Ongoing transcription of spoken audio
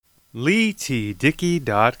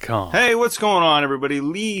LeeTDickey.com. Hey, what's going on, everybody?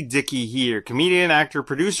 Lee Dickey here, comedian, actor,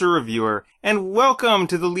 producer, reviewer, and welcome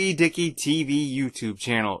to the Lee Dickey TV YouTube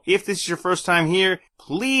channel. If this is your first time here,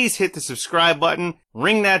 please hit the subscribe button,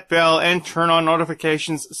 ring that bell, and turn on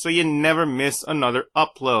notifications so you never miss another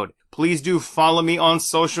upload. Please do follow me on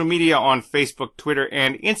social media on Facebook, Twitter,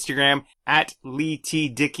 and Instagram at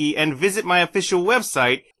LeeTDickey, and visit my official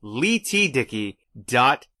website,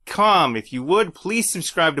 LeeTDickey.com. If you would, please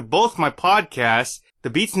subscribe to both my podcasts, the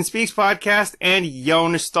Beats and Speaks podcast and Yo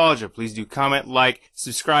Nostalgia. Please do comment, like,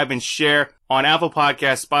 subscribe, and share on Apple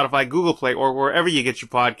Podcasts, Spotify, Google Play, or wherever you get your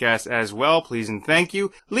podcasts as well. Please and thank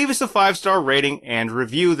you. Leave us a 5-star rating and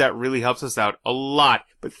review. That really helps us out a lot.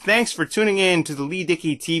 But thanks for tuning in to the Lee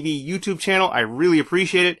Dickey TV YouTube channel. I really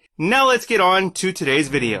appreciate it. Now let's get on to today's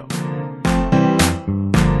video.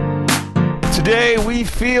 Today we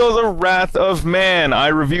feel the wrath of man. I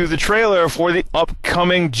review the trailer for the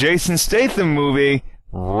upcoming Jason Statham movie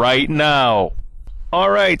right now.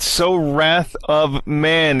 Alright, so Wrath of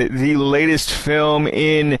Man, the latest film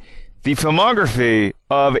in the filmography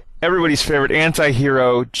of everybody's favorite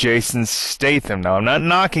anti-hero, Jason Statham. Now, I'm not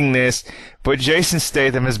knocking this, but Jason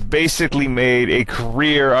Statham has basically made a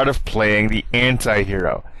career out of playing the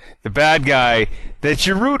anti-hero, the bad guy that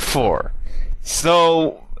you root for.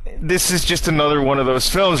 So this is just another one of those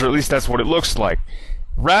films, or at least that's what it looks like.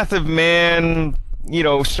 Wrath of Man,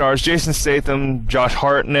 stars Jason Statham, Josh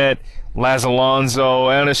Hartnett, Laz Alonso,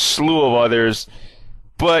 and a slew of others.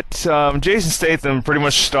 But Jason Statham pretty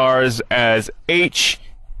much stars as H,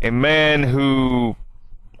 a man who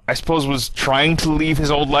I suppose was trying to leave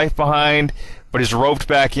his old life behind, but is roped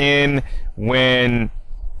back in when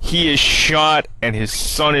he is shot and his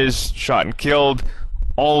son is shot and killed,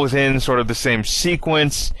 all within sort of the same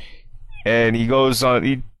sequence. And he goes on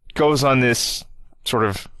this sort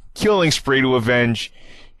of killing spree to avenge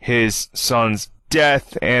his son's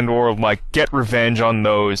death and or get revenge on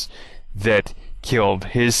those that killed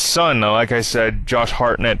his son. Now, like I said, Josh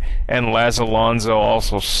Hartnett and Laz Alonso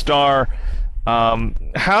also star.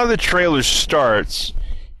 How the trailer starts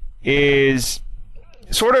is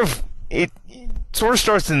it sort of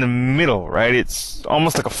starts in the middle, right? It's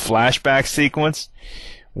almost like a flashback sequence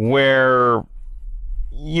where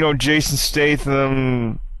Jason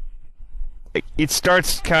Statham, it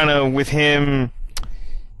starts kind of with him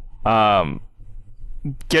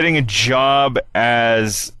getting a job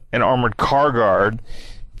as an armored car guard,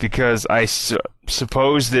 because I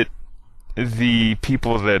suppose that the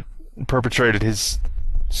people that perpetrated his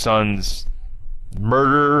son's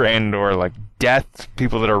murder and or death,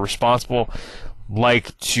 people that are responsible,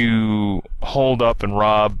 like to hold up and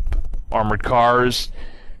rob armored cars.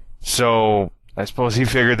 So I suppose he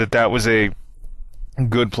figured that was a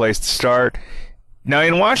good place to start. Now,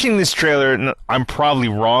 in watching this trailer, I'm probably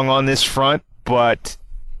wrong on this front, but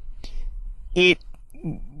he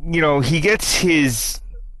gets his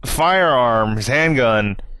firearm, his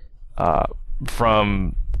handgun,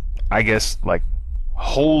 from, I guess,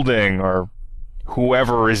 Holding or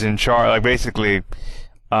whoever is in charge, basically,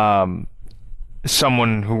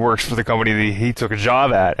 someone who works for the company that he took a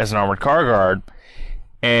job at as an armored car guard,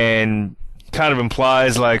 and kind of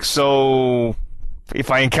implies so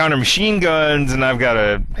if I encounter machine guns and I've got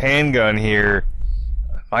a handgun here,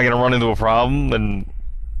 am I gonna run into a problem? And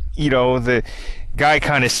the guy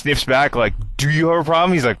kind of sniffs back do you have a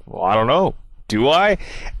problem? He's like, well, I don't know, do I?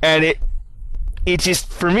 And it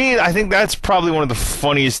just, for me, I think that's probably one of the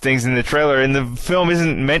funniest things in the trailer. And the film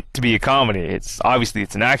isn't meant to be a comedy. It's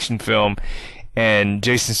an action film, and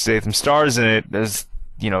Jason Statham stars in it as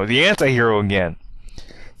the anti-hero again.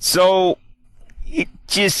 So he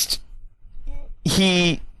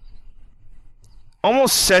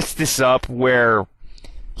almost sets this up where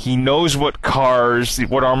he knows what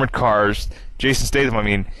armored cars, Jason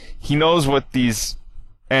Statham, he knows what these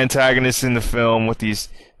antagonists in the film, what these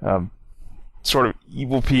sort of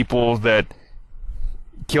evil people that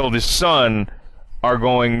killed his son are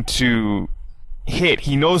going to hit.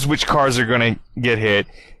 He knows which cars are going to get hit,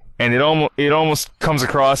 and it almost comes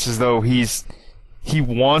across as though he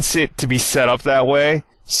wants it to be set up that way.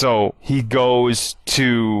 So he goes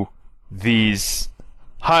to these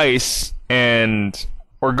heists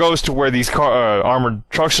or goes to where these armored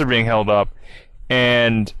trucks are being held up,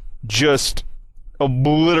 and just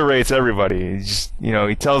obliterates everybody.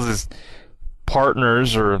 He tells his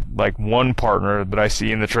partners, or one partner that I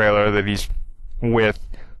see in the trailer that he's with,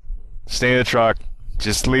 stay in the truck,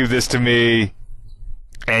 just leave this to me.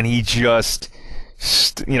 And he just,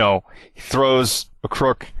 he throws a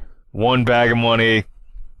crook one bag of money.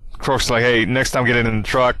 Crook's like, hey, next time get it in the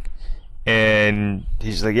truck. And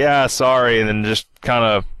he's like, yeah, sorry. And then just kind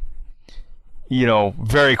of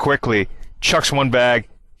very quickly, chucks one bag,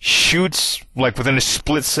 shoots like within a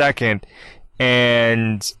split second,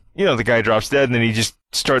 and the guy drops dead, and then he just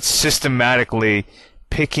starts systematically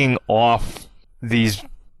picking off these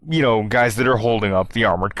guys that are holding up the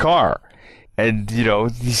armored car. And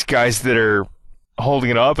these guys that are holding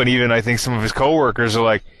it up, and even I think some of his coworkers are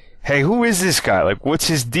like, hey, who is this guy? Like, what's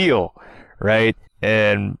his deal? Right?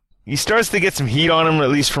 And he starts to get some heat on him, at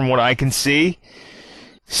least from what I can see.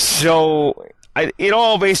 So it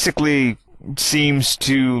all basically seems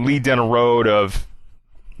to lead down a road of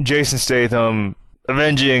Jason Statham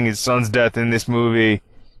avenging his son's death in this movie,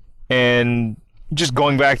 and just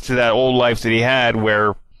going back to that old life that he had,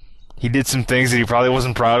 where he did some things that he probably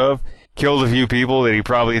wasn't proud of, killed a few people that he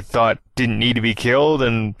probably thought didn't need to be killed,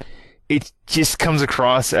 and it just comes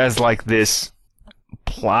across as like this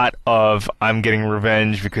plot of, I'm getting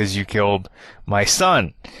revenge because you killed my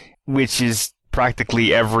son, which is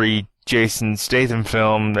practically every Jason Statham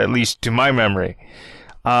film, at least to my memory.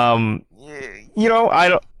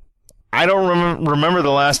 I don't remember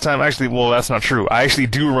the last time. Actually, well, that's not true. I actually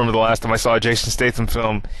do remember the last time I saw a Jason Statham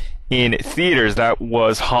film in theaters. That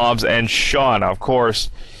was Hobbs and Shaw. Now, of course,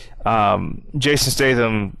 Jason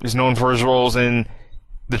Statham is known for his roles in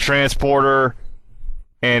The Transporter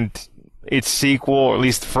and its sequel, or at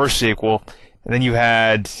least the first sequel. And then you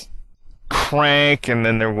had Crank, and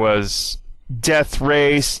then there was Death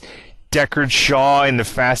Race, Deckard Shaw in the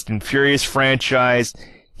Fast and Furious franchise.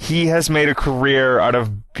 He has made a career out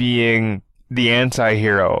of being the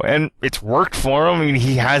anti-hero, and it's worked for him. I mean,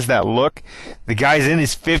 he has that look. The guy's in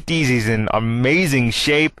his 50s. He's in amazing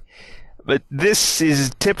shape. But this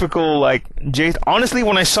is typical, like, Jason. Honestly,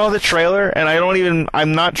 when I saw the trailer, and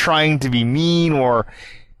I'm not trying to be mean or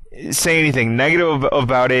say anything negative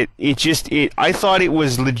about it. I thought it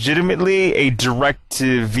was legitimately a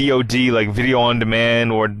direct-to-VOD, like video on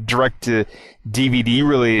demand, or direct-to-DVD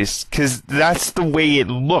release, because that's the way it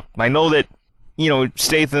looked. I know that,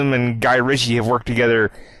 Statham and Guy Ritchie have worked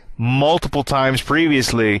together multiple times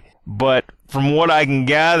previously, but from what I can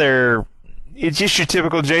gather, it's just your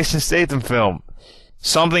typical Jason Statham film.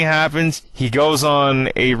 Something happens, he goes on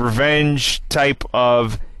a revenge type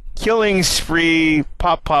of killing spree,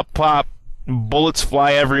 pop, pop, pop, bullets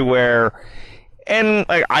fly everywhere, and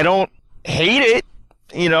I don't hate it,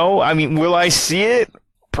 I mean, will I see it?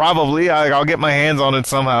 Probably. I'll get my hands on it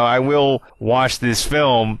somehow. I will watch this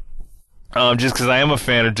film, just because I am a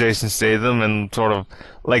fan of Jason Statham, and sort of,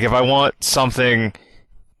 like, if I want something,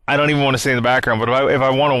 I don't even want to say in the background, but if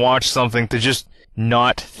I want to watch something to just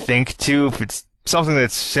not think to, if it's something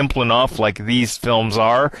that's simple enough, like these films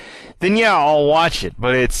are, then yeah, I'll watch it.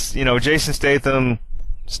 But it's, Jason Statham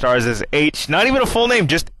stars as H, not even a full name,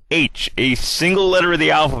 just H, a single letter of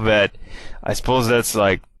the alphabet. I suppose that's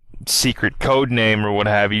like secret code name or what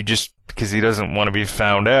have you, just because he doesn't want to be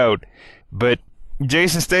found out. But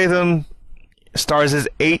Jason Statham stars as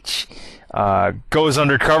H, goes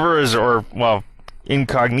undercover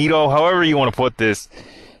incognito, however you want to put this,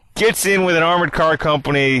 gets in with an armored car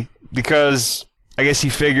company because I guess he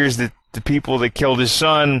figures that the people that killed his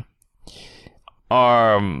son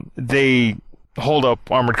they hold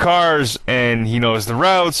up armored cars, and he knows the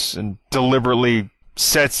routes, and deliberately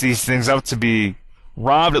sets these things up to be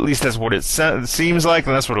robbed. At least that's what it seems like,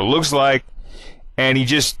 and that's what it looks like. And he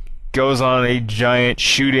just goes on a giant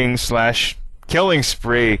shooting/killing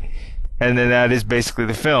spree, and then that is basically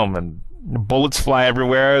the film. And bullets fly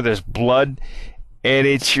everywhere, there's blood, and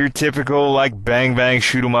it's your typical, like, bang bang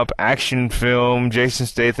shoot 'em up action film, Jason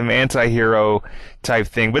Statham anti-hero type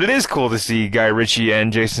thing. But it is cool to see Guy Ritchie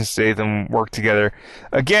and Jason Statham work together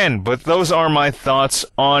again. But those are my thoughts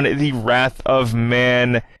on the Wrath of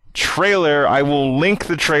Man trailer. I will link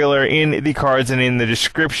the trailer in the cards and in the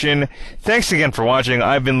description. Thanks again for watching.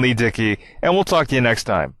 I've been Lee Dickey, and we'll talk to you next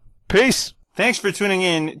time. Peace! Thanks for tuning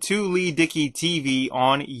in to Lee Dickey TV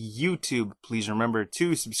on YouTube. Please remember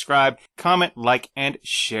to subscribe, comment, like, and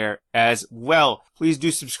share as well. Please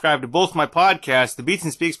do subscribe to both my podcasts, the Beats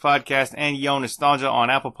and Speaks podcast and Yo Nostalgia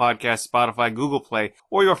on Apple Podcasts, Spotify, Google Play,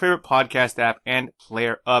 or your favorite podcast app and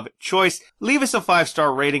player of choice. Leave us a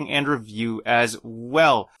 5-star rating and review as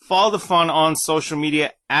well. Follow the fun on social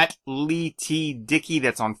media at Lee T. Dickey.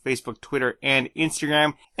 That's on Facebook, Twitter, and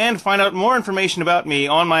Instagram. And find out more information about me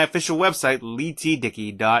on my official website,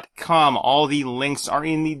 LeeTDickey.com. All the links are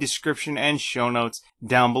in the description and show notes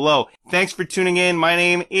down below. Thanks for tuning in. My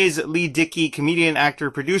name is Lee Dickey, comedian,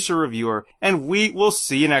 actor, producer, reviewer, and we will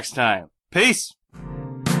see you next time. Peace!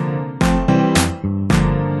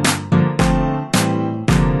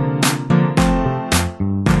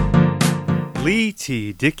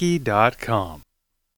 LeeTDickey.com